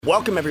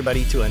Welcome,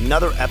 everybody, to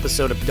another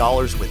episode of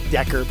Dollars with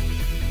Decker.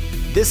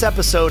 This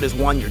episode is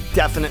one you're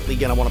definitely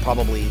going to want to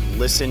probably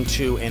listen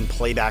to and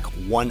play back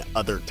one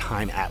other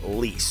time at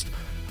least.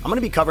 I'm going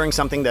to be covering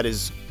something that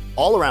is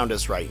all around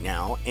us right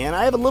now, and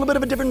I have a little bit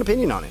of a different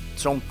opinion on it.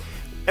 So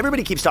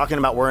everybody keeps talking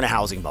about we're in a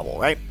housing bubble,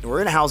 right?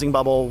 We're in a housing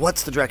bubble.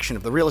 What's the direction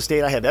of the real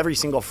estate? I have every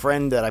single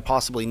friend that I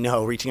possibly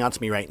know reaching out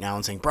to me right now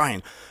and saying,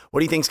 Brian, what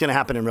do you think is going to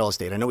happen in real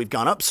estate? I know we've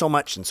gone up so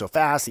much and so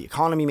fast. The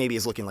economy maybe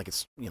is looking like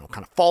it's,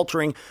 kind of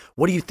faltering.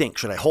 What do you think?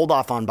 Should I hold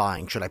off on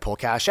buying? Should I pull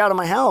cash out of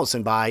my house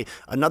and buy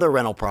another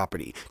rental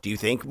property? Do you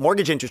think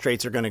mortgage interest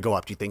rates are going to go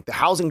up? Do you think the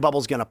housing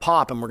bubble is going to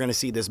pop and we're going to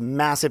see this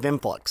massive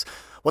influx?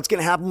 What's going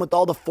to happen with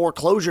all the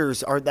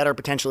foreclosures that are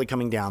potentially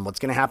coming down? What's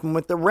going to happen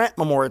with the rent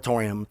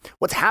moratorium?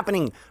 What's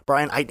happening,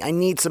 Brian? I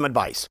need some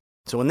advice.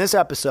 So in this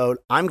episode,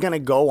 I'm going to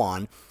go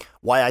on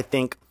why I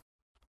think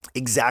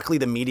exactly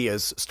the media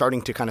is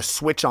starting to kind of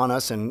switch on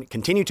us and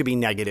continue to be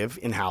negative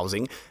in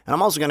housing. And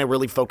I'm also going to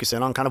really focus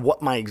in on kind of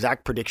what my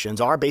exact predictions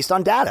are based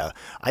on data.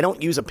 I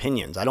don't use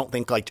opinions. I don't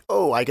think like,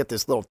 oh, I get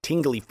this little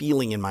tingly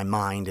feeling in my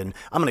mind and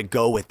I'm going to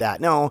go with that.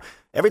 No,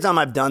 every time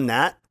I've done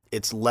that,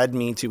 it's led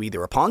me to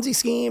either a Ponzi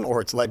scheme or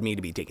it's led me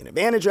to be taken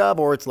advantage of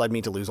or it's led me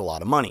to lose a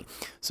lot of money.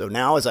 So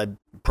now as I'm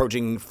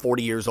approaching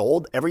 40 years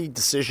old, every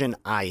decision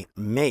I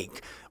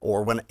make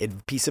or when a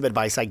piece of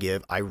advice I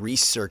give, I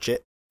research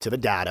it to the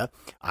data,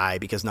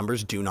 because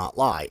numbers do not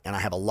lie. And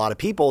I have a lot of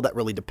people that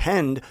really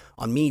depend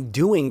on me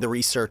doing the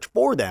research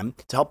for them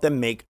to help them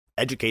make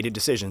educated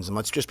decisions. And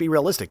let's just be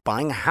realistic.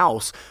 Buying a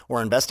house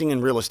or investing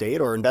in real estate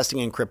or investing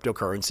in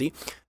cryptocurrency,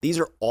 these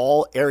are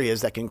all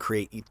areas that can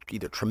create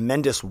either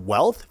tremendous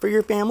wealth for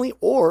your family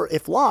or,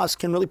 if lost,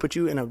 can really put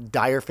you in a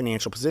dire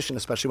financial position,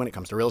 especially when it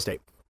comes to real estate.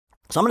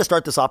 So I'm going to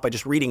start this off by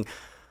just reading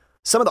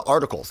some of the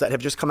articles that have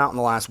just come out in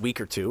the last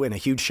week or two, and a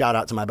huge shout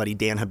out to my buddy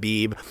Dan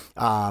Habib,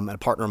 and a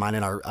partner of mine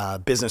in our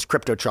business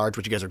Crypto Charge,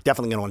 which you guys are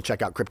definitely going to want to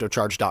check out,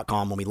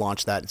 cryptocharge.com when we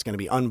launch that. It's going to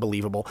be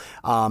unbelievable.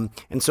 And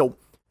so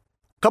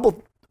a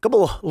couple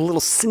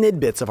little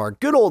snidbits of our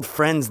good old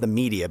friends, the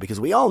media, because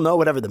we all know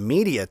whatever the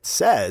media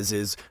says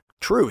is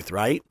truth,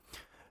 right?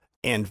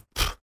 And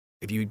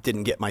if you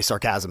didn't get my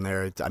sarcasm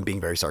there, I'm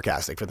being very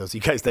sarcastic for those of you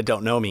guys that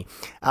don't know me.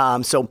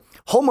 So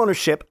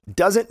homeownership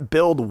doesn't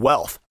build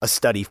wealth, a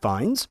study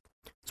finds.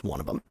 It's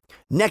one of them.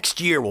 Next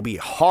year will be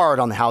hard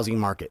on the housing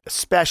market,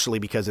 especially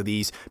because of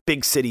these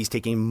big cities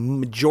taking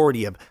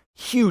majority of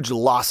huge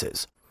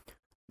losses.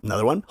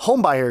 Another one,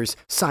 home buyers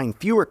sign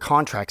fewer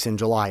contracts in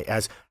July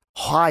as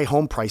high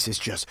home prices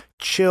just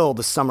chill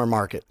the summer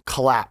market,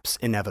 collapse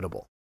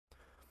inevitable.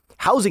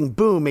 Housing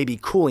boom may be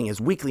cooling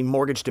as weekly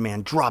mortgage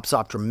demand drops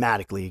off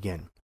dramatically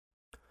again.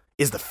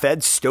 Is the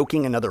Fed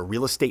stoking another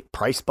real estate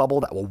price bubble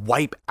that will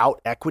wipe out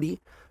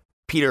equity?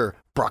 Peter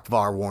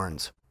Brockvar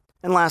warns.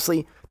 And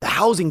lastly, the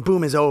housing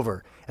boom is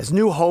over as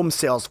new home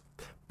sales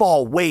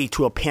fall way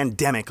to a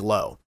pandemic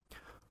low.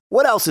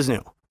 What else is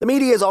new? The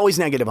media is always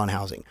negative on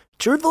housing.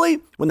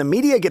 Truthfully, when the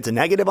media gets a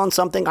negative on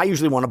something, I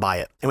usually want to buy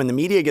it. And when the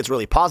media gets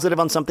really positive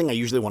on something, I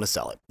usually want to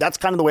sell it. That's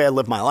kind of the way I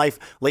live my life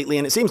lately,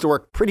 and it seems to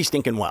work pretty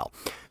stinking well.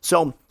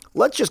 So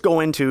let's just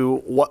go into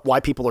why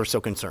people are so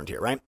concerned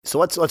here, right? So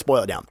let's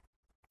boil it down.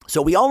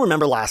 So we all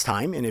remember last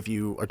time, and if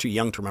you are too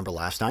young to remember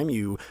last time,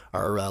 you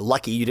are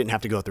lucky you didn't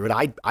have to go through it.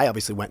 I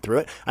obviously went through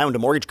it. I owned a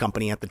mortgage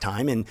company at the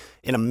time, and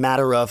in a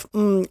matter of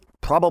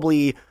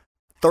probably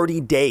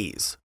 30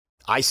 days,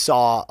 I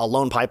saw a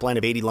loan pipeline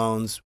of 80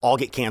 loans all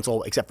get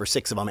canceled except for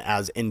 6 of them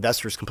as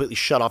investors completely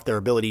shut off their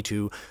ability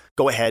to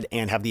go ahead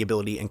and have the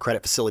ability and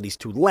credit facilities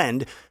to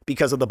lend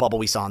because of the bubble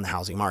we saw in the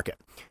housing market.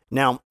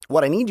 Now,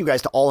 what I need you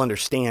guys to all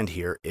understand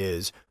here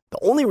is the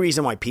only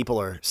reason why people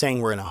are saying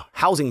we're in a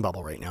housing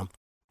bubble right now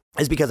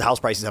is because house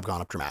prices have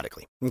gone up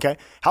dramatically. Okay.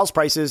 House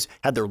prices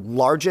had their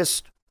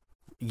largest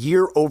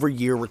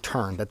year-over-year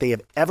return that they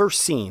have ever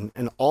seen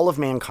in all of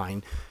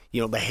mankind.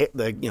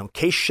 The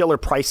Case-Shiller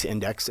price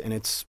index, and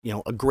it's,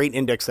 a great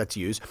index that's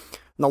used.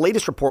 In the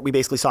latest report, we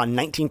basically saw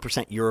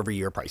 19%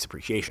 year-over-year price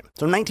appreciation.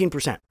 So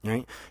 19%,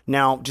 right?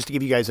 Now, just to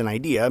give you guys an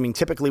idea,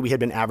 typically we had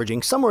been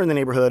averaging somewhere in the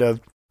neighborhood of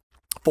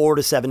 4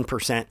 to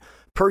 7%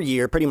 per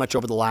year, pretty much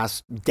over the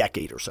last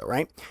decade or so,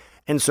 right?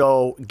 And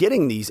so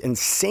getting these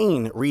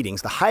insane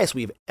readings, the highest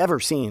we've ever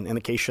seen in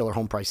the Case-Shiller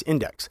Home Price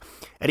Index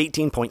at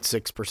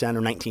 18.6%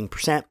 or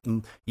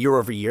 19% year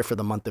over year for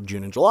the month of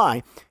June and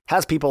July,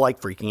 has people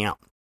freaking out.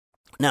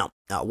 Now,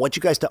 I want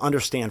you guys to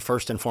understand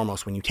first and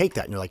foremost when you take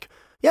that and you're like,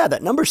 yeah,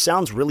 that number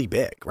sounds really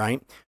big,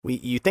 right?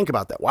 You think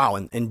about that. Wow.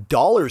 In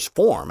dollars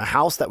form, a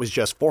house that was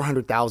just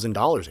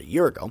 $400,000 a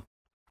year ago,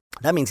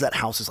 that means that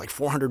house is like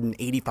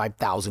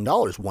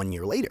 $485,000 1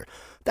 year later.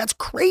 That's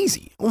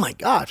crazy. Oh my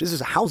gosh, this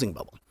is a housing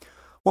bubble.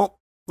 Well,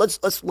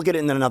 let's look at it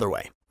in another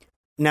way.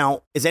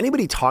 Now, is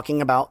anybody talking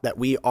about that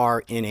we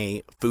are in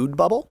a food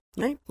bubble?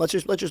 Right? Let's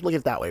just look at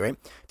it that way, right?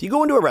 If you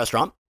go into a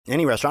restaurant,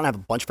 any restaurant, I have a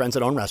bunch of friends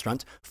that own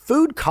restaurants,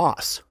 food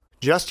costs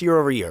just year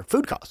over year,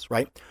 food costs,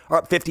 right, are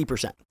up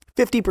 50%.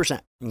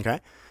 50%, okay?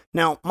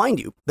 Now, mind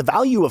you, the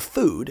value of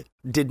food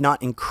did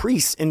not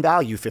increase in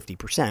value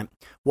 50%.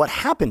 What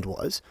happened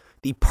was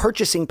the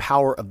purchasing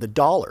power of the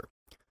dollar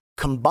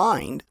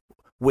combined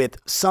with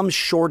some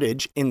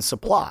shortage in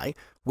supply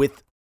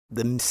with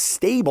the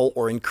stable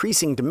or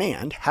increasing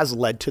demand has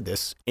led to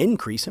this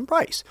increase in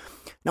price.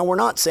 Now, we're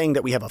not saying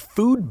that we have a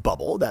food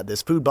bubble, that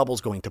this food bubble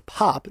is going to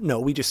pop. No,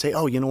 we just say,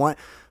 oh, you know what?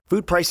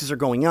 Food prices are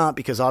going up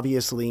because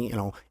obviously,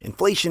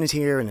 inflation is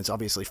here and it's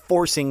obviously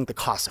forcing the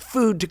cost of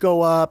food to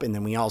go up. And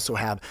then we also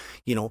have,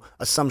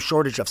 some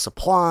shortage of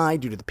supply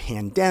due to the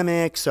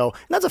pandemic. So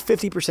that's a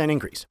 50%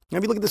 increase. Now,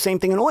 if you look at the same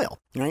thing in oil,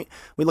 right?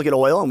 We look at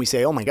oil and we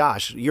say, oh my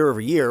gosh, year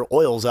over year,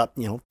 oil's up,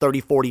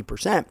 30,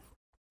 40%.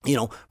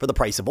 For the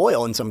price of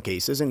oil in some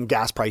cases, and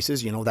gas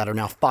prices, that are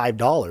now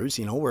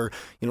 $5, we're,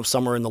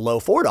 somewhere in the low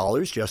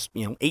 $4 just,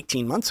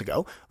 18 months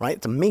ago, right?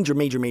 It's a major,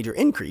 major, major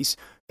increase.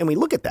 And we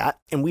look at that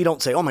and we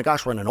don't say, oh my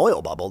gosh, we're in an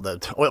oil bubble.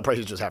 The oil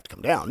prices just have to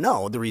come down.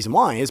 No, the reason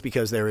why is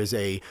because there is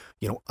a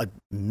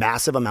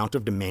massive amount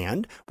of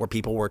demand where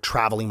people were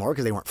traveling more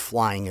because they weren't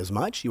flying as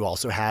much. You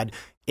also had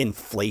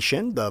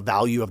inflation, the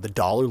value of the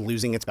dollar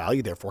losing its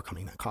value, therefore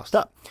coming that cost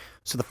up.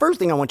 So the first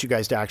thing I want you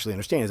guys to actually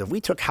understand is if we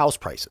took house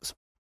prices,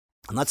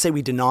 and let's say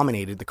we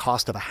denominated the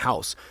cost of a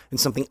house in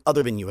something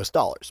other than US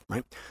dollars,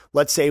 right?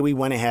 Let's say we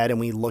went ahead and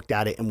we looked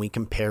at it and we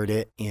compared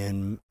it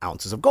in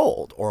ounces of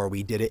gold, or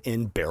we did it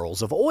in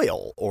barrels of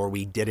oil, or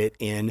we did it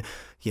in,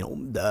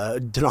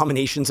 the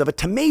denominations of a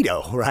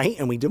tomato, right?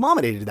 And we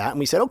denominated that and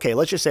we said, okay,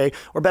 let's just say,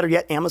 or better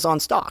yet, Amazon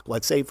stock.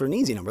 Let's say for an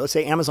easy number, let's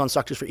say Amazon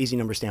stock, just for easy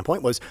number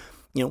standpoint, was,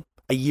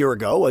 a year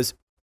ago was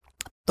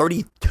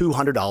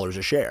 $3,200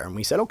 a share. And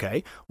we said,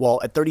 okay, well,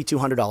 at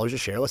 $3,200 a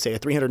share, let's say a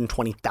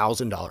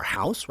 $320,000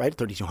 house, right?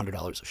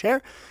 $3,200 a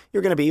share,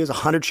 you're going to be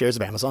 100 shares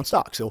of Amazon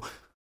stock. So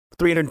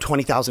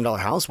 $320,000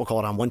 house, we'll call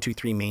it on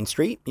 123 Main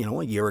Street,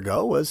 a year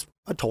ago was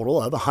a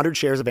total of 100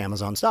 shares of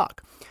Amazon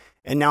stock.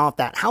 And now if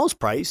that house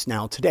price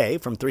now today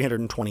from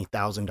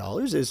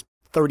 $320,000 is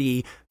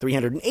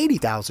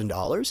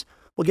 $380,000,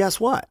 well, guess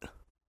what?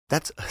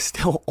 That's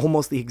still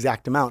almost the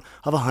exact amount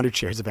of 100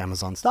 shares of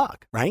Amazon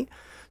stock, right?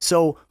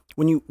 So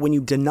when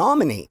you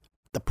denominate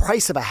the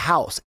price of a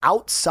house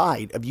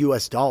outside of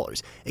US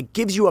dollars, it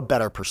gives you a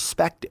better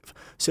perspective.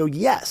 So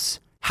yes,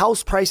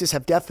 house prices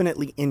have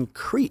definitely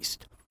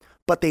increased,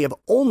 but they have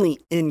only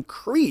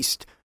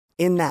increased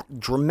in that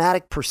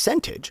dramatic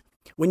percentage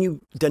when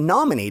you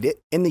denominate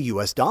it in the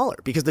US dollar,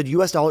 because the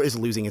US dollar is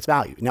losing its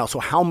value. Now, so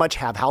how much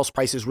have house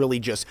prices really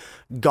just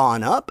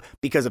gone up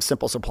because of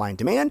simple supply and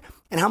demand?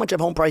 And how much have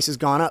home prices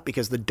gone up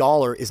because the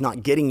dollar is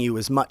not getting you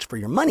as much for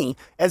your money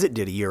as it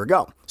did a year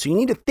ago? So you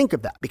need to think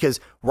of that, because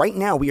right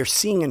now we are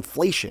seeing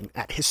inflation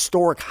at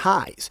historic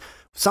highs,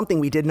 something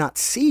we did not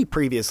see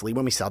previously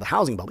when we saw the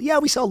housing bubble. Yeah,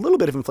 we saw a little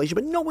bit of inflation,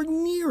 but nowhere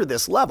near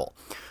this level.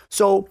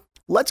 So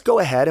let's go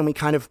ahead and we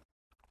kind of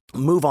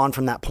move on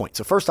from that point.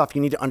 So first off,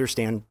 you need to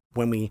understand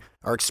when we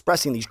are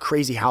expressing these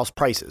crazy house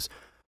prices,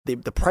 the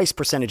price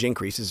percentage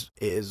increase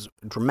is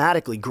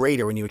dramatically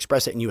greater when you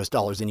express it in US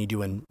dollars than you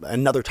do in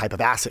another type of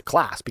asset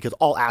class, because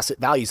all asset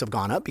values have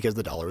gone up because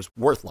the dollar is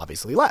worth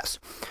obviously less.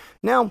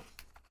 Now,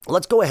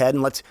 let's go ahead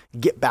and let's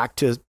get back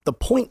to the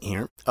point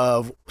here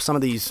of some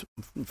of these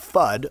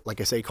FUD,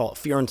 like I say, call it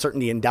fear,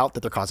 uncertainty, and doubt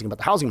that they're causing about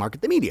the housing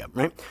market, the media,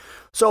 right?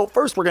 So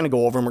first we're going to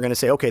go over and we're going to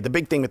say, okay, the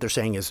big thing that they're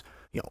saying is,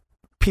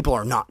 people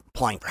are not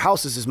applying for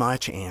houses as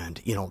much,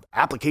 and,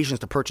 applications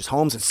to purchase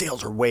homes and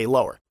sales are way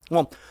lower.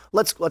 Well,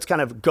 let's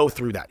kind of go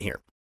through that here.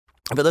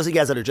 For those of you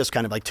guys that are just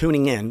kind of like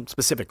tuning in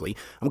specifically,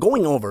 I'm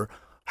going over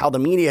how the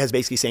media is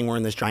basically saying we're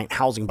in this giant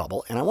housing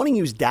bubble, and I want to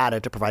use data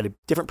to provide a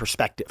different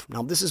perspective.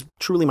 Now, this is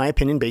truly my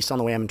opinion based on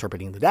the way I'm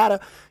interpreting the data,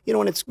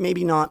 and it's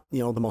maybe not,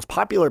 the most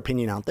popular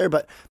opinion out there,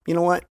 but you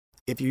know what?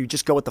 If you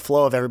just go with the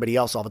flow of everybody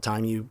else all the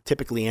time, you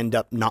typically end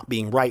up not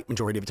being right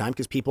majority of the time,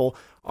 because people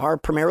are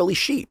primarily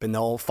sheep and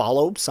they'll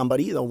follow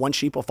somebody. One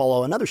sheep will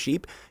follow another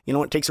sheep.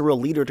 It takes a real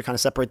leader to kind of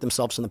separate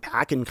themselves from the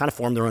pack and kind of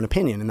form their own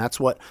opinion. And that's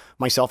what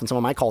myself and some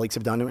of my colleagues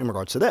have done in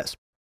regards to this.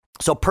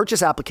 So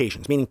purchase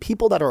applications, meaning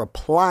people that are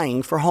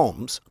applying for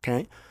homes,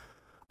 okay,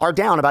 are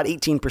down about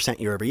 18%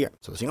 year over year.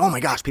 So they're saying, oh my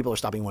gosh, people are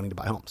stopping wanting to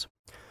buy homes.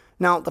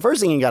 Now, the first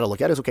thing you got to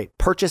look at is, okay,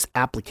 purchase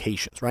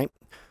applications, right?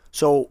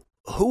 So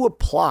who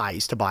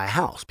applies to buy a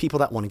house? People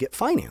that want to get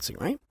financing,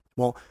 right?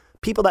 Well,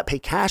 people that pay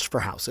cash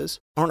for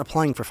houses aren't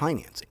applying for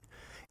financing.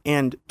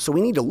 And so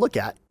we need to look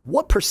at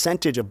what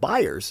percentage of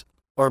buyers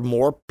are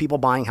more people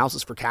buying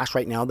houses for cash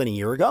right now than a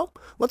year ago.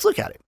 Let's look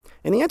at it.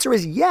 And the answer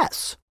is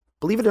yes,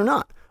 believe it or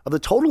not. Of the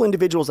total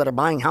individuals that are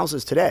buying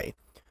houses today,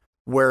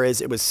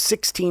 whereas it was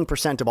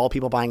 16% of all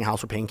people buying a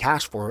house were paying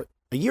cash for it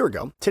a year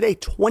ago, today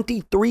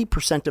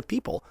 23% of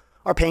people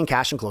are paying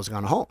cash and closing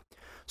on a home.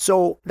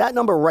 So that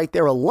number right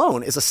there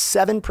alone is a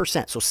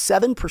 7%. So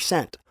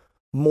 7%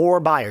 more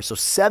buyers. So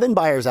 7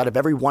 buyers out of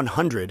every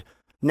 100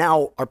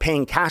 now are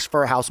paying cash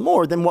for a house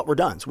more than what we're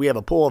done. So we have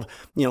a pool of,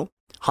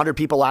 100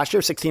 people last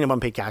year, 16 of them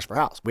paid cash for a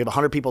house. We have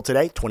 100 people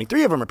today,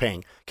 23 of them are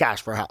paying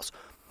cash for a house.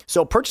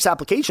 So purchase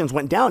applications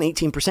went down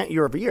 18%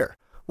 year over year.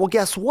 Well,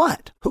 guess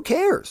what? Who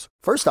cares?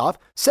 First off,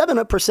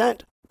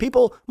 7%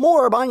 people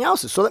more are buying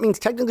houses. So that means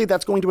technically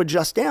that's going to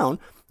adjust down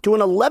to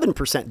an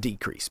 11%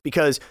 decrease,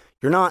 because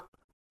you're not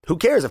Who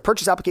cares if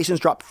purchase applications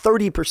dropped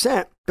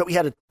 30%, but we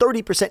had a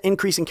 30%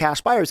 increase in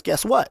cash buyers?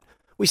 Guess what?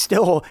 We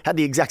still had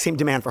the exact same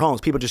demand for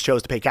homes. People just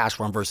chose to pay cash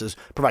for them versus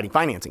providing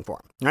financing for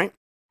them, right?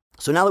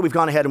 So now that we've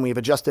gone ahead and we've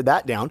adjusted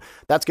that down,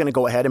 that's going to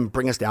go ahead and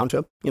bring us down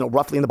to,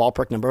 roughly in the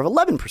ballpark number of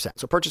 11%.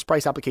 So purchase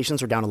price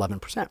applications are down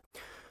 11%.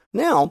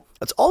 Now,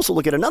 let's also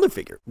look at another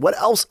figure. What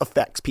else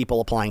affects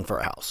people applying for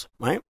a house,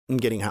 right? And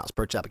getting a house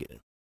purchase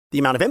application? The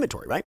amount of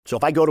inventory, right? So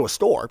if I go to a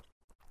store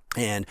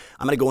and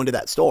I'm going to go into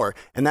that store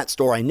and that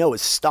store I know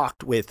is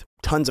stocked with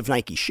tons of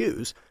Nike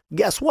shoes,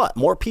 guess what?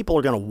 More people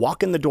are going to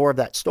walk in the door of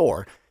that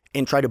store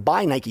and try to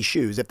buy Nike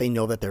shoes if they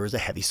know that there is a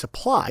heavy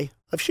supply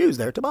of shoes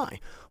there to buy.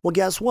 Well,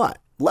 guess what?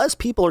 Less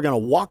people are going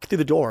to walk through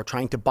the door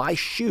trying to buy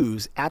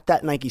shoes at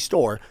that Nike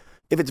store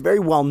if it's very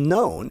well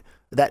known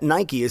that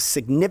Nike is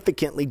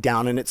significantly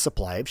down in its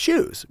supply of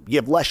shoes. You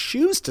have less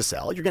shoes to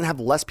sell, you're going to have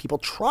less people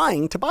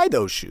trying to buy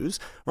those shoes,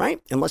 right?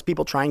 And less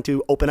people trying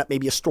to open up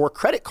maybe a store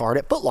credit card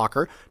at Foot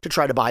Locker to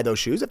try to buy those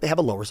shoes if they have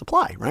a lower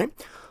supply, right?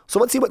 So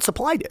let's see what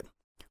supply did.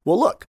 Well,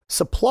 look,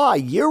 supply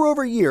year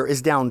over year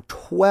is down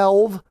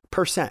 12%.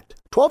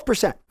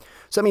 12%.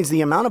 So that means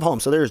the amount of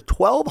homes. So there's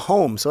 12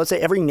 homes. So let's say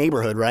every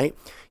neighborhood, right,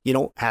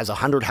 has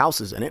 100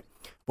 houses in it.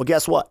 Well,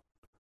 guess what?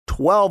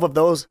 12 of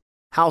those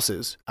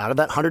houses out of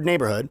that 100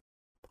 neighborhood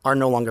are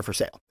no longer for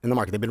sale in the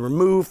market. They've been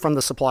removed from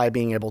the supply of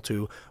being able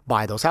to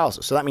buy those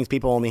houses. So that means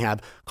people only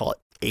have, call it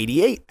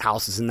 88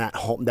 houses in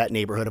that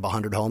neighborhood of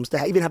 100 homes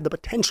to even have the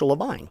potential of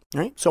buying,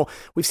 right? So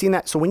we've seen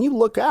that. So when you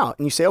look out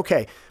and you say,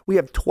 okay, we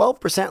have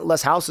 12%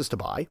 less houses to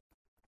buy.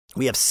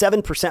 We have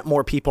 7%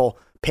 more people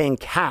paying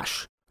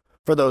cash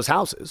for those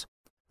houses.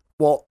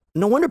 Well,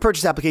 no wonder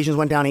purchase applications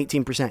went down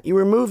 18%. You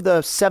remove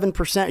the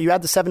 7%, you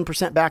add the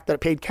 7% back that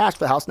paid cash for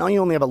the house. Now you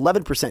only have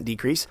 11%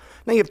 decrease.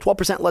 Now you have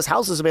 12% less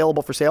houses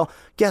available for sale.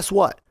 Guess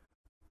what?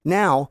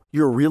 Now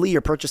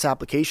your purchase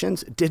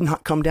applications did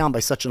not come down by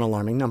such an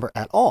alarming number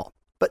at all.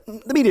 But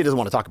the media doesn't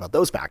want to talk about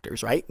those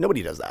factors, right?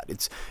 Nobody does that.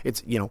 It's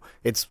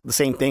the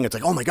same thing. It's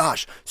like, oh my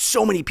gosh,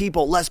 so many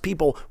people, less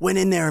people went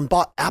in there and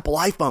bought Apple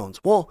iPhones.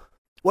 Well,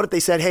 what if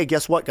they said, hey,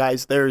 guess what,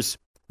 guys? There's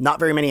not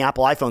very many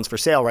Apple iPhones for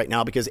sale right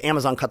now because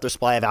Amazon cut their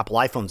supply of Apple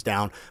iPhones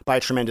down by a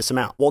tremendous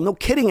amount. Well, no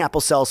kidding, Apple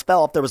sales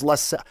fell if there was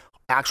less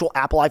actual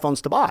Apple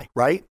iPhones to buy,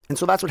 right? And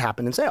so that's what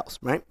happened in sales,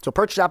 right? So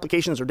purchase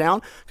applications are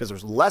down because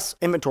there's less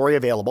inventory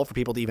available for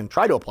people to even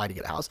try to apply to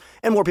get a house,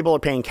 and more people are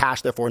paying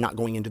cash, therefore not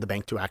going into the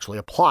bank to actually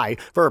apply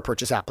for a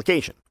purchase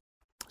application.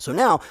 So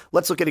now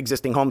let's look at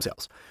existing home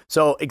sales.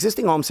 So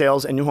existing home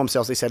sales and new home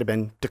sales, they said, have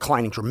been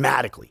declining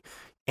dramatically.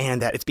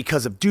 And that it's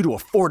because of due to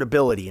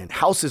affordability and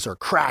houses are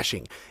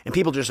crashing and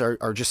people just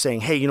are just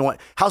saying, hey, you know what?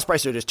 House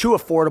prices are just too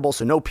affordable.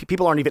 So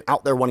people aren't even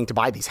out there wanting to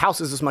buy these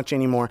houses as much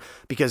anymore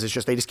because they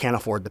just can't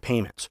afford the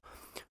payments.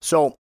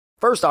 So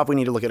first off, we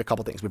need to look at a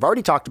couple things. We've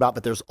already talked about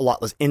that there's a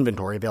lot less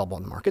inventory available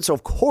in the market. So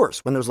of course,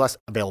 when there's less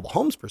available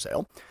homes for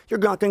sale, you're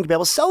not going to be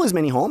able to sell as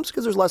many homes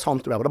because there's less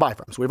homes to be able to buy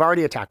from. So we've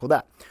already tackled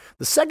that.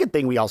 The second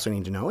thing we also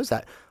need to know is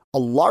that a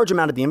large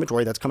amount of the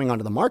inventory that's coming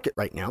onto the market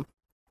right now,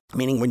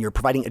 meaning when you're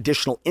providing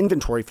additional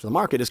inventory for the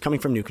market, is coming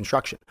from new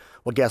construction.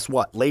 Well, guess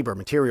what? Labor,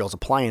 materials,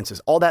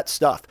 appliances, all that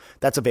stuff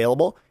that's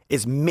available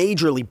is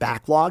majorly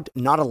backlogged,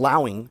 not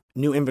allowing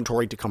new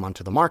inventory to come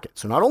onto the market.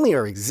 So not only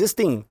are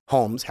existing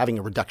homes having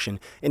a reduction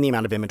in the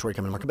amount of inventory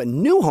coming to the market, but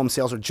new home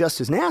sales are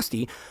just as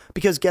nasty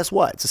because guess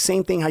what? It's the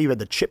same thing how you had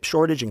the chip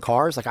shortage in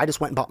cars. Like I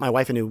just went and bought my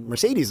wife a new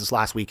Mercedes this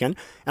last weekend,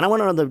 and I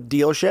went on the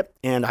dealership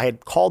and I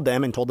had called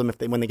them and told them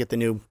when they get the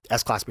new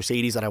S-Class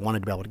Mercedes that I wanted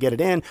to be able to get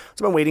it in. So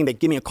I've been waiting. They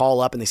give me a call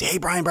up and they say, hey,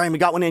 Brian, we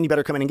got one in. You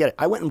better come in and get it.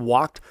 I went and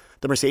walked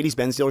the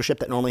Mercedes-Benz dealership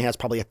that normally has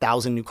probably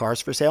 1,000 new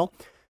cars for sale.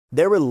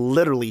 There were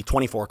literally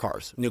 24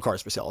 new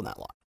cars for sale in that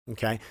lot.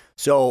 Okay.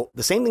 So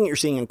the same thing that you're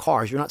seeing in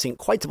cars, you're not seeing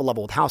quite to the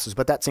level with houses,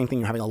 but that same thing,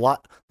 you're having a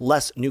lot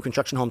less new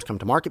construction homes come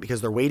to market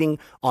because they're waiting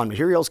on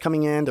materials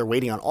coming in. They're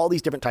waiting on all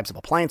these different types of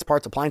appliance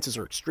parts. Appliances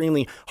are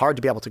extremely hard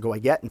to be able to go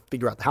and get and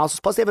figure out the houses.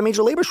 Plus they have a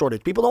major labor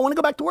shortage. People don't want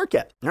to go back to work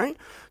yet. Right.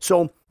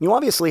 So you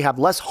obviously have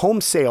less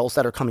home sales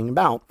that are coming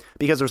about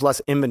because there's less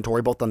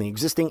inventory, both on the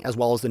existing as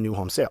well as the new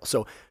home sales.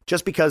 So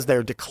just because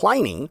they're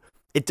declining,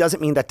 it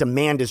doesn't mean that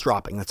demand is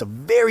dropping. That's a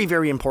very,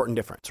 very important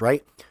difference,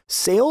 right?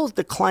 Sales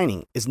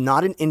declining is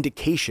not an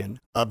indication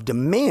of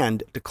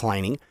demand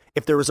declining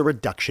if there is a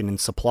reduction in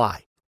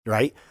supply,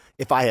 right?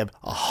 If I have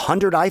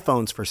 100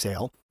 iPhones for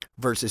sale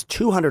versus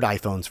 200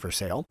 iPhones for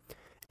sale,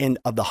 and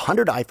of the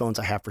 100 iPhones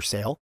I have for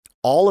sale,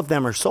 all of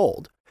them are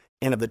sold.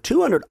 And of the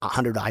 200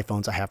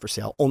 iPhones I have for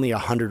sale, only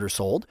 100 are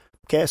sold.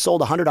 Okay, I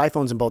sold 100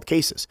 iPhones in both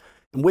cases.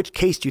 In which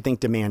case do you think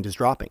demand is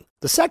dropping?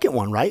 The second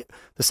one, right?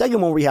 The second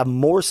one where we have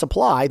more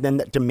supply than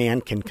that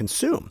demand can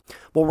consume.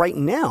 Well, right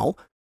now,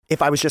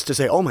 if I was just to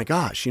say, oh my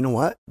gosh, you know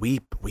what?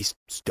 We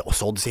still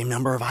sold the same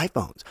number of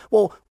iPhones.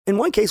 Well, in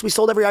one case, we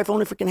sold every iPhone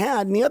we freaking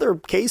had. In the other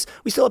case,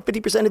 we still have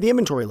 50% of the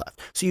inventory left.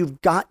 So you've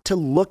got to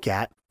look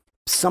at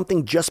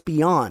something just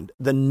beyond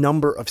the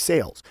number of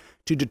sales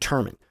to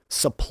determine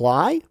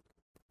supply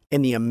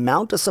And the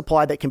amount of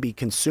supply that can be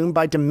consumed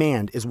by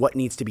demand is what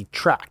needs to be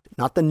tracked,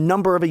 not the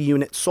number of a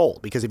unit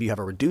sold. Because if you have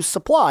a reduced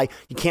supply,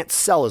 you can't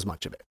sell as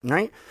much of it,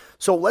 right?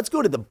 So let's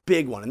go to the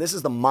big one. And this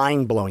is the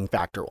mind-blowing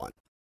factor one.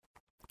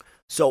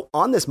 So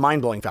on this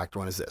mind-blowing factor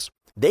one is this.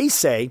 They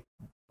say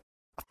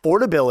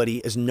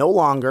affordability is no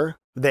longer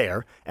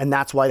there, and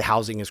that's why the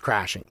housing is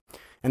crashing.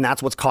 And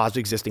that's what's caused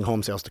existing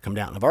home sales to come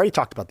down. I've already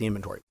talked about the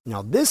inventory.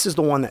 Now, this is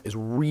the one that is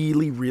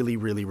really, really,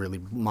 really, really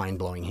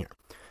mind-blowing here.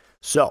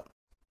 So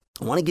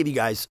I want to give you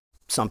guys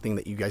something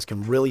that you guys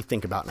can really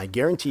think about. And I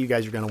guarantee you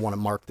guys are going to want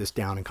to mark this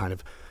down and kind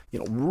of,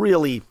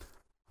 really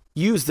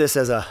use this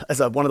as a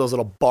one of those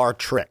little bar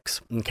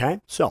tricks.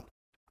 Okay. So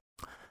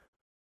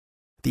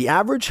the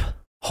average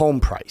home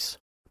price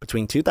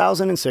between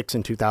 2006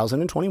 and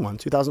 2021,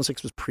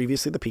 2006 was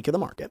previously the peak of the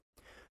market,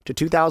 to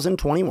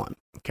 2021,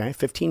 okay,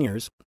 15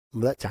 years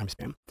of that time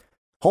span,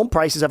 home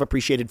prices have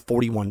appreciated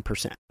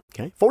 41%,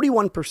 okay,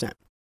 41%.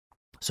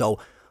 So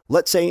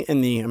let's say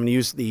I'm going to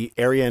use the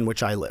area in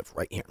which I live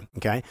right here,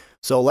 okay?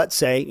 So let's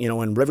say,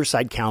 in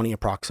Riverside County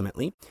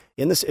approximately,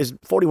 and this is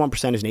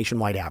 41% is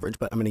nationwide average,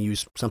 but I'm going to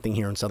use something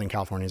here in Southern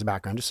California as a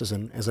background, just as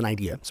an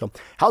idea. So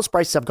house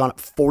prices have gone up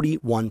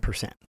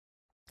 41%.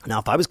 Now,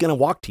 if I was going to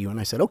walk to you and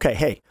I said, okay,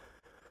 hey,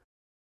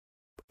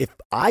 if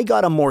I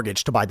got a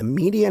mortgage to buy the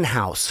median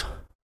house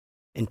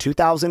in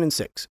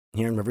 2006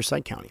 here in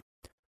Riverside County,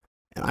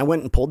 and I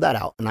went and pulled that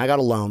out and I got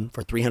a loan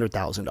for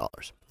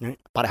 $300,000, right?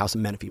 Bought a house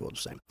in Menifee, we'll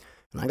just say.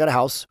 And I got a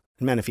house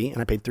in Menifee and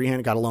I paid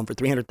got a loan for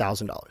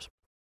 $300,000.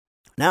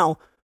 Now,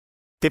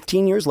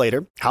 15 years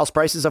later, house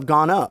prices have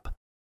gone up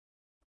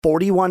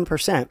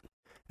 41%.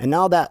 And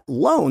now that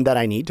loan that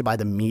I need to buy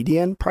the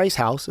median price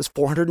house is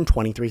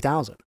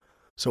 $423,000.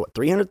 So a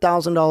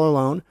 $300,000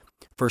 loan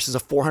versus a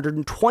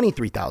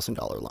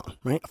 $423,000 loan,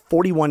 right? A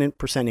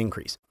 41%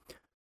 increase.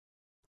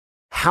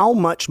 How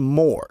much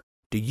more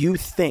do you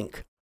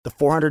think the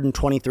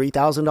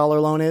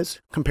 $423,000 loan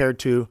is compared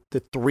to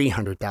the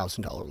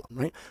 $300,000 loan,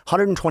 right?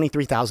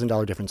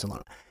 $123,000 difference in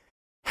loan.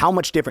 How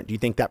much different do you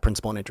think that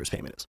principal and interest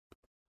payment is?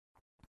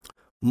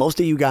 Most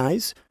of you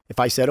guys, if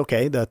I said,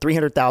 okay, the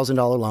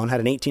 $300,000 loan had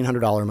an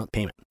 $1,800 a month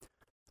payment,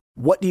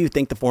 what do you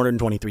think the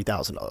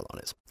 $423,000 loan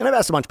is? And I've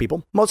asked a bunch of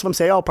people. Most of them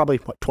say, probably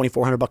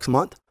 $2,400 a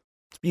month.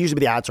 Usually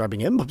the odds are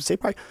being given, say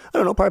probably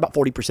about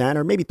 40%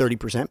 or maybe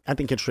 30%. I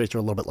think interest rates are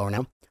a little bit lower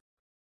now.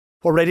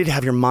 Well, ready to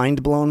have your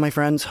mind blown, my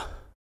friends?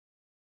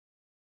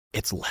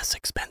 It's less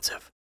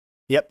expensive.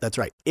 Yep, that's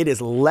right. It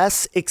is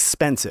less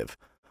expensive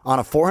on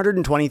a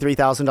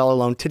 $423,000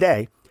 loan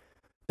today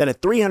than a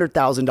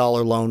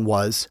 $300,000 loan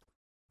was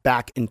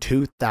back in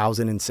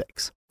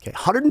 2006. Okay,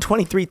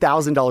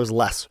 $123,000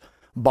 less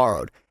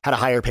borrowed, had a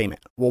higher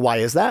payment. Well, why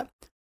is that?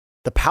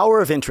 The power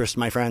of interest,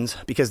 my friends,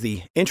 because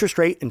the interest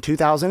rate in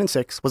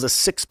 2006 was a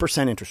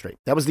 6% interest rate.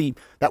 That was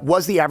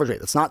the average rate.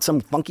 That's not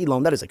some funky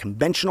loan. That is a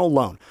conventional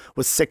loan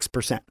with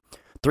 6%.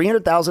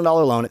 $300,000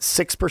 loan at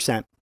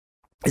 6%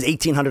 is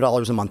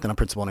 $1,800 a month in a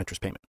principal and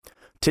interest payment.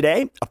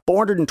 Today, a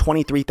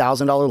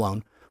 $423,000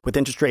 loan with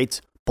interest rates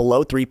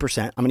below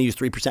 3%, I'm going to use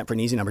 3% for an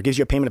easy number, gives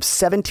you a payment of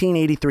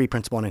 $1,783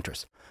 principal and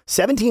interest.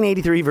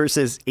 $1,783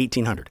 versus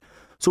 $1,800.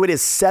 So it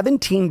is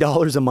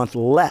 $17 a month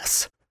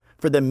less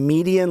for the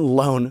median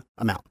loan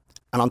amount.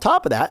 And on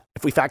top of that,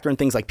 if we factor in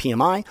things like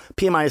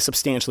PMI is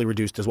substantially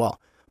reduced as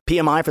well.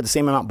 PMI for the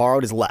same amount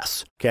borrowed is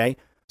less, okay?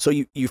 So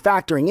you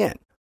factoring in.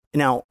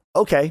 Now,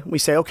 okay, we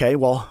say, okay,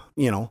 well,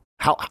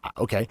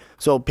 okay,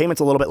 so payment's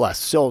a little bit less,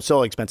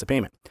 so expensive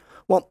payment.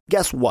 Well,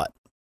 guess what?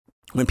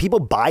 When people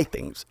buy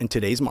things in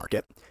today's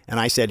market, and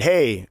I said,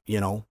 hey,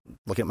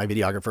 look at my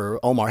videographer,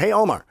 Omar. Hey,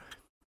 Omar,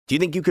 do you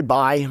think you could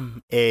buy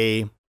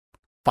a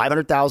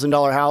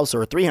 $500,000 house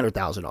or a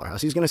 $300,000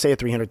 house? He's going to say a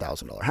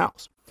 $300,000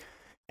 house.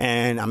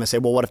 And I'm going to say,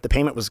 well, what if the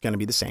payment was going to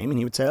be the same? And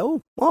he would say,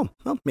 well,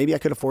 maybe I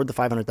could afford the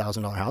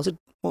 $500,000 house. It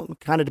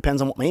kind of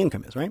depends on what my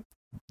income is, right?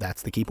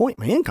 That's the key point,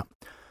 my income.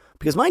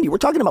 Because mind you, we're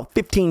talking about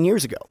 15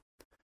 years ago.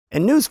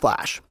 And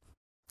newsflash,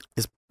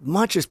 as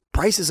much as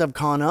prices have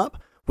gone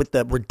up with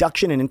the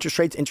reduction in interest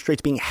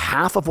rates being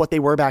half of what they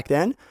were back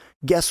then,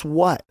 guess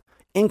what?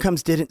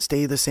 Incomes didn't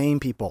stay the same,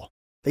 people.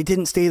 They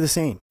didn't stay the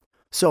same.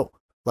 So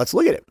let's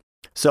look at it.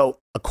 So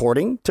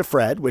according to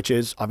Fred, which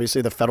is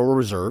obviously the Federal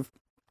Reserve,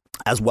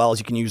 as well as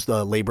you can use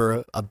the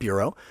Labor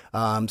Bureau,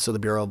 so the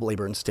Bureau of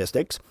Labor and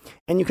Statistics,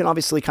 and you can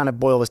obviously kind of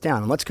boil this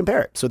down and let's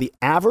compare it. So the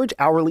average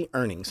hourly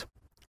earnings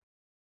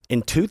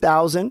in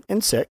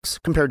 2006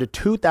 compared to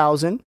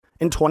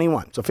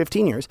 2021, so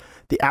 15 years,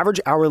 the average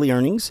hourly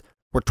earnings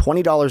were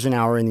 $20 an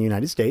hour in the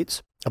United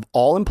States of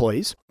all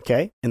employees,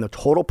 okay, in the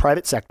total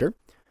private sector.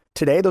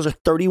 Today, those are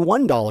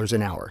 $31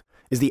 an hour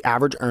is the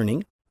average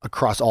earning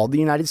across all the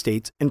United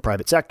States in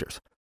private sectors.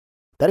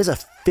 That is a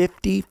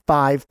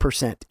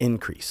 55%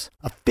 increase,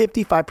 a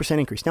 55%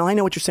 increase. Now, I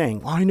know what you're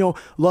saying. I know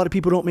a lot of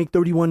people don't make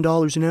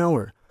 $31 an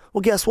hour.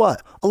 Well, guess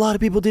what? A lot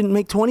of people didn't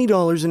make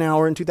 $20 an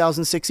hour in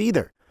 2006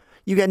 either.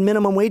 You got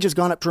minimum wages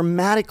gone up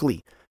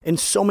dramatically in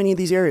so many of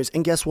these areas.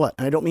 And guess what?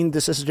 And I don't mean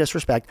this as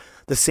disrespect.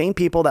 The same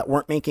people that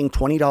weren't making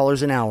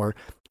 $20 an hour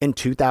in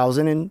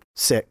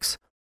 2006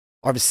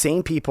 are the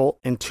same people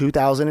in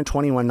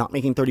 2021 not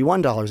making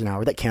 $31 an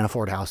hour that can't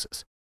afford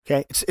houses.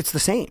 Okay, it's the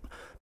same.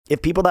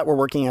 If people that were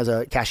working as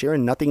a cashier,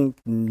 and nothing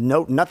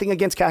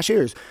against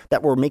cashiers,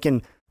 that were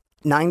making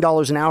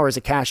 $9 an hour as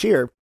a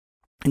cashier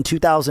in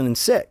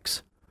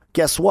 2006,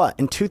 guess what?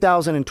 In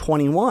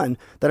 2021,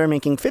 that are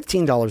making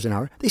 $15 an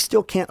hour, they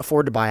still can't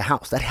afford to buy a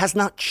house. That has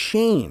not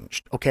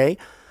changed, okay?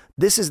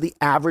 This is the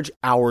average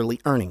hourly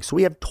earnings. So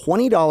we have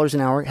 $20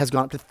 an hour has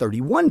gone up to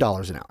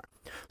 $31 an hour.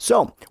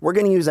 So we're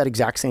going to use that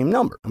exact same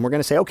number. And we're going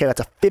to say, okay,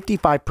 that's a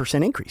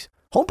 55% increase.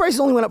 Home prices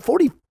only went up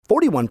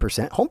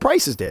 41%. Home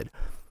prices did,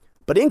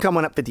 but income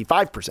went up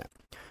 55%.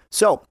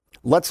 So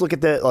let's look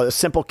at the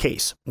simple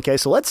case. Okay,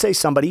 so let's say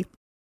somebody,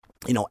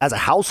 as a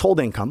household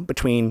income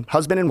between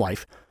husband and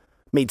wife,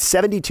 made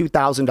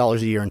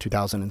 $72,000 a year in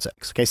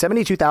 2006. Okay,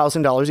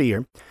 $72,000 a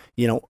year,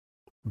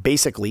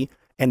 basically,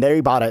 and they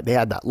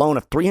had that loan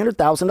of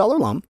 $300,000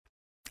 loan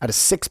at a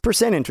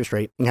 6% interest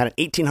rate and had an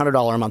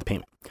 $1,800 a month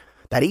payment.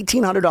 That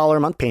 $1,800 a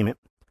month payment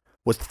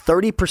was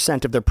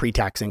 30% of their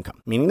pre-tax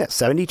income, meaning that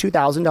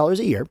 $72,000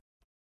 a year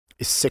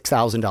is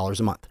 $6,000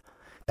 a month.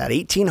 That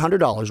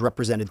 $1,800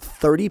 represented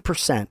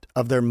 30%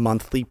 of their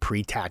monthly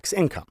pre-tax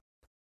income.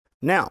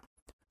 Now,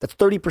 that's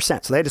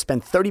 30%. So they had to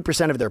spend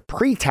 30% of their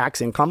pre-tax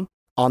income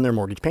on their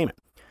mortgage payment.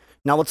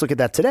 Now let's look at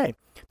that today.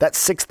 That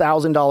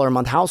 $6,000 a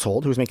month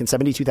household who was making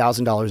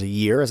 $72,000 a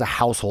year as a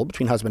household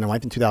between husband and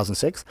wife in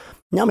 2006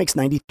 now makes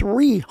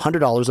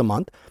 $9,300 a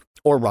month,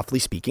 or roughly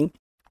speaking,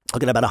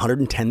 looking at about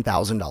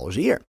 $110,000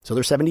 a year. So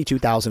their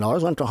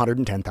 $72,000 went to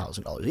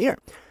 $110,000 a year.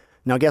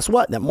 Now guess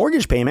what? That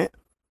mortgage payment,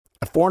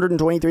 a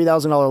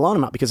 $423,000 loan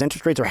amount, because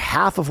interest rates are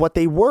half of what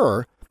they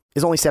were,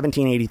 is only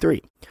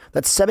 $1,783.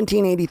 That's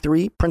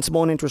 $1,783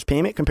 principal and interest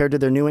payment compared to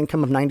their new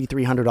income of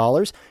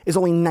 $9,300 is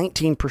only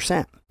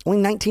 19%.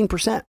 Only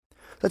 19%.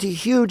 That's a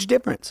huge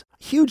difference.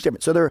 Huge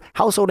difference. So their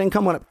household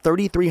income went up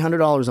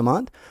 $3,300 a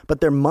month,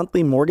 but their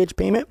monthly mortgage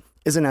payment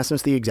is in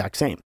essence the exact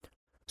same.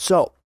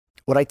 So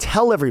what I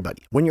tell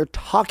everybody, when you're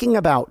talking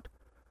about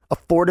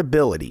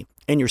affordability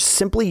and you're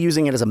simply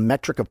using it as a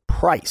metric of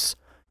price,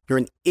 you're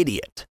an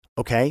idiot,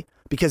 okay?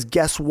 Because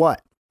guess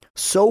what?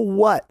 So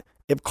what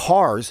if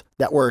cars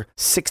that were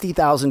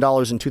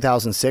 $60,000 in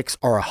 2006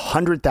 are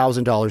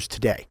 $100,000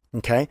 today,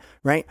 okay?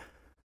 Right?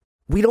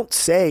 We don't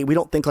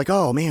think like,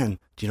 oh man,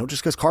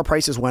 just because car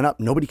prices went up,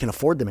 nobody can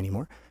afford them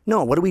anymore.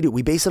 No, what do?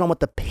 We base it on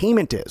what the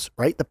payment is,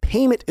 right? The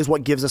payment is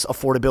what gives us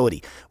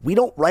affordability. We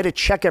don't write a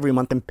check every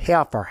month and pay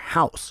off our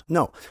house.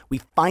 No, we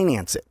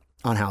finance it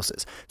on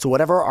houses. So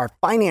whatever our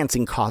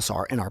financing costs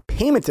are and our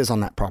payment is on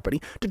that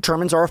property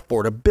determines our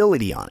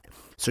affordability on it.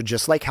 So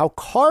just like how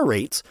car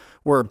rates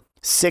were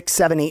 6,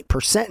 7,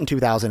 8% in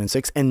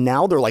 2006, and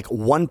now they're like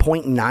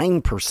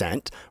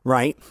 1.9%,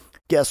 right?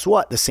 Guess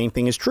what? The same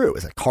thing is true.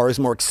 Is a car is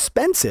more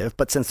expensive,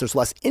 but since there's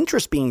less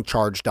interest being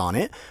charged on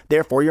it,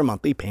 therefore your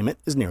monthly payment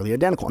is nearly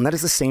identical. And that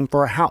is the same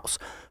for a house.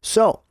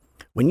 So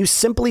when you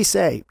simply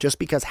say, just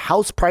because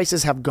house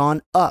prices have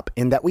gone up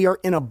and that we are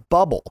in a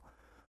bubble,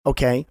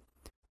 okay,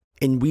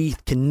 and we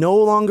can no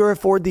longer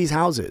afford these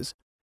houses,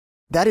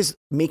 that is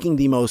making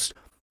the most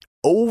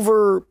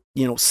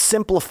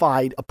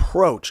simplified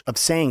approach of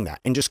saying that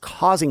and just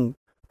causing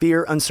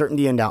fear,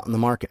 uncertainty, and doubt in the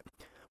market.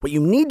 What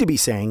you need to be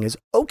saying is,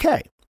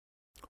 okay,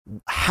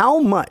 how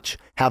much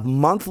have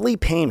monthly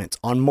payments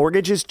on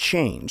mortgages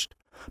changed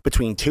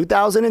between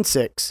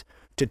 2006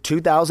 to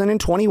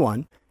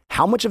 2021?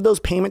 How much of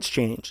those payments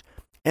changed?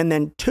 And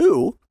then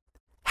 2,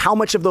 how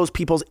much of those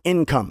people's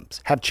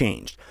incomes have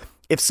changed?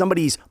 If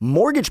somebody's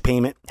mortgage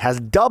payment has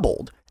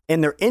doubled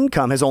and their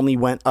income has only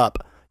went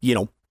up,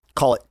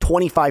 call it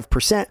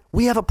 25%,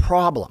 we have a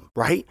problem,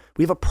 right?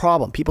 We have a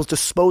problem. People's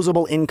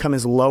disposable income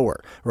is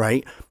lower,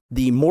 right?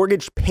 The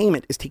mortgage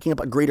payment is taking up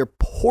a greater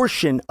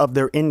portion of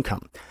their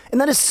income. And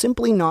that is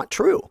simply not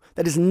true.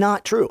 That is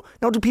not true.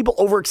 Now, do people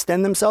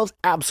overextend themselves?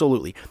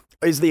 Absolutely.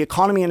 Is the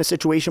economy in a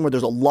situation where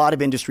there's a lot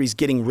of industries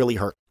getting really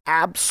hurt?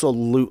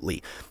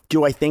 Absolutely.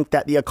 Do I think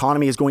that the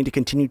economy is going to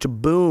continue to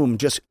boom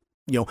just,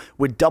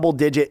 with double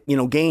digit,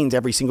 gains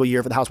every single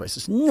year for the house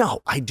prices?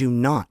 No, I do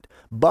not.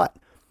 But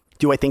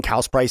do I think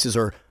house prices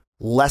are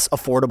less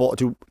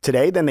affordable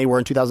today than they were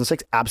in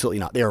 2006? Absolutely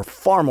not. They are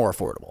far more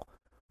affordable.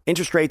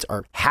 Interest rates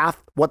are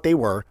half what they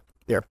were.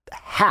 They're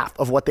half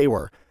of what they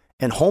were.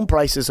 And home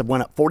prices have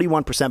went up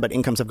 41%, but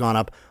incomes have gone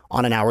up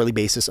on an hourly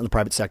basis in the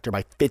private sector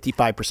by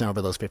 55%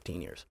 over those 15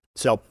 years.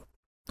 So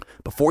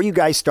before you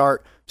guys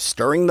start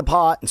stirring the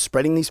pot and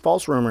spreading these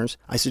false rumors,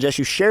 I suggest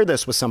you share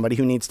this with somebody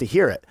who needs to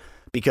hear it.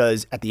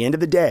 Because at the end of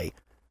the day,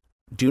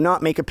 do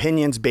not make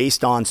opinions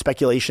based on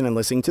speculation and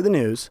listening to the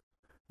news.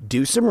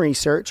 Do some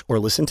research, or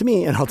listen to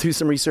me and I'll do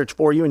some research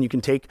for you and you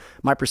can take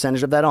my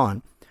percentage of that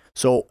on.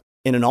 So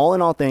in an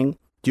all thing,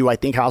 do I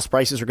think house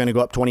prices are going to go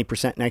up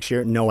 20% next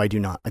year? No, I do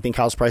not. I think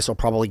house prices will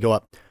probably go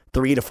up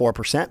 3 to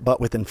 4%, but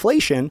with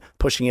inflation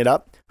pushing it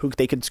up,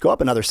 they could go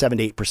up another 7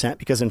 to 8%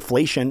 because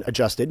inflation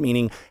adjusted,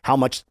 meaning how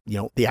much,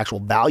 the actual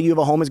value of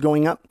a home is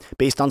going up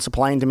based on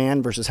supply and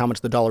demand versus how much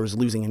the dollar is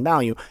losing in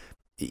value,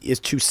 is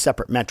 2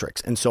 separate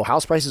metrics. And so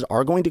house prices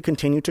are going to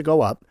continue to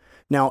go up.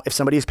 Now, if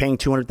somebody is paying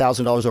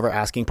 $200,000 over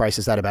asking price,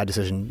 is that a bad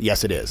decision?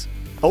 Yes, it is.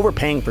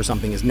 Overpaying for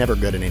something is never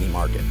good in any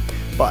market.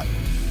 But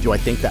do I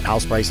think that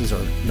house prices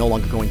are no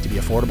longer going to be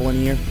affordable in a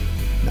year?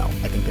 No,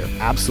 I think they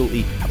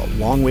absolutely have a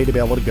long way to be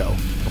able to go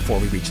before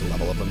we reach the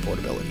level of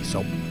affordability.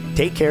 So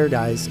take care,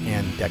 guys,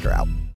 and Decker out.